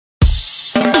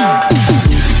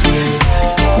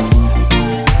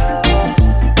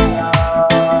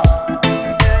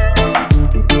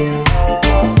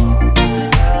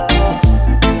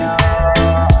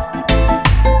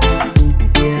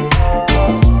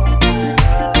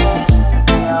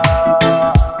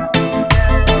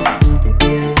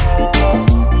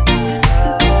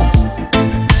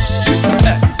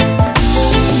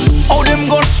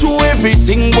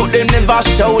never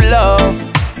show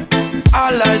love.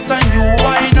 All eyes on you,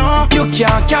 I know. You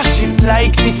can't cash in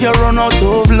likes if you run out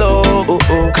of love. All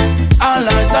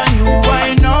eyes on you,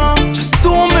 I know. Just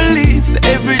don't believe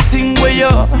everything where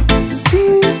you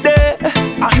see there.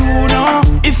 You know,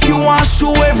 if you want to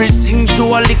show everything, show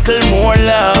a little more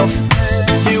love.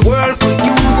 The world could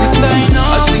use it, I know.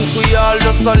 I think we all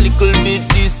just a little bit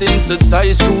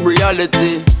desensitized to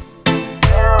reality.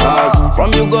 Cause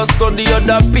from you go study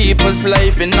other people's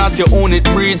life and not your own, it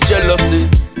breeds jealousy.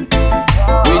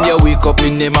 When you wake up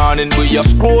in the morning, we are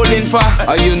scrolling for,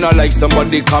 and you not like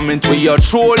somebody comment we are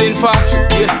trolling for.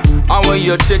 Yeah, and when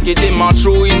you check it, they might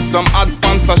throw in some ad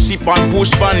sponsorship and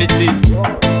push vanity.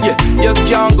 Yeah, you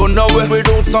can't go nowhere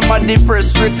without somebody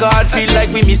press record. Feel like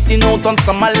we missing out on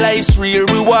some of life's real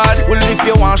reward. Well, if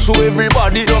you want to show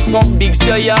everybody just some big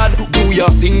yard, do your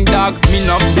thing, dog, me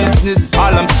not business.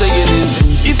 All I'm saying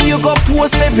is, if you go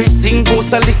post everything,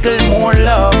 post a little more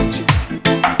love.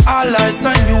 All eyes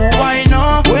on you, I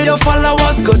know. What your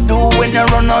followers go do when you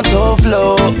run out of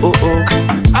love.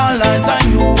 All eyes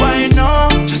on you, I know.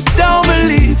 Just don't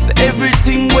believe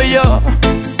everything where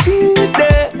you see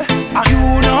there.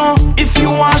 You know, if you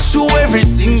want to show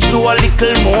everything, show a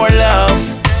little more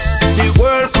love. The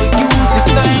world could use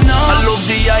it, I know. I love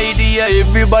the idea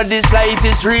everybody's life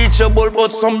is reachable,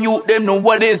 but some youth them know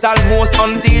what is almost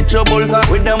unteachable.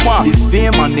 With them want the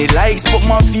fame and the likes, but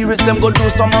my fear is them go do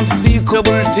some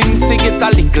unspeakable things to get a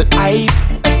little hype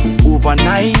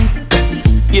overnight.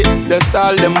 Yeah, that's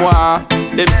all them want.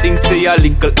 Them things say a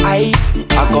little hype,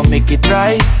 I gon' make it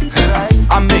right.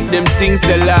 I make them things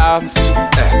they laugh.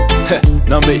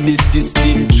 Now make the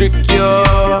system trick you.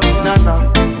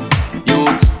 No,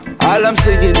 youth. All I'm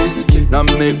saying is, now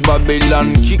make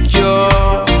Babylon kick you.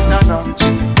 No.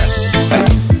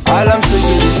 All I'm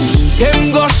saying is,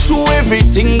 them go show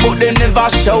everything, but they never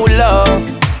show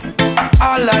love.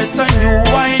 All eyes on you,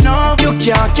 I know. You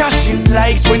can't cash in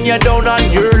likes when you're down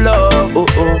on your love.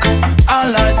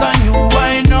 All eyes on you,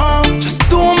 I know. Just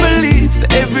don't believe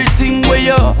everything where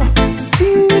you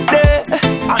see there.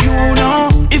 You know,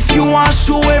 if you want to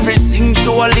show everything,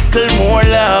 show a little more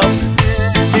love.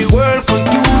 The world could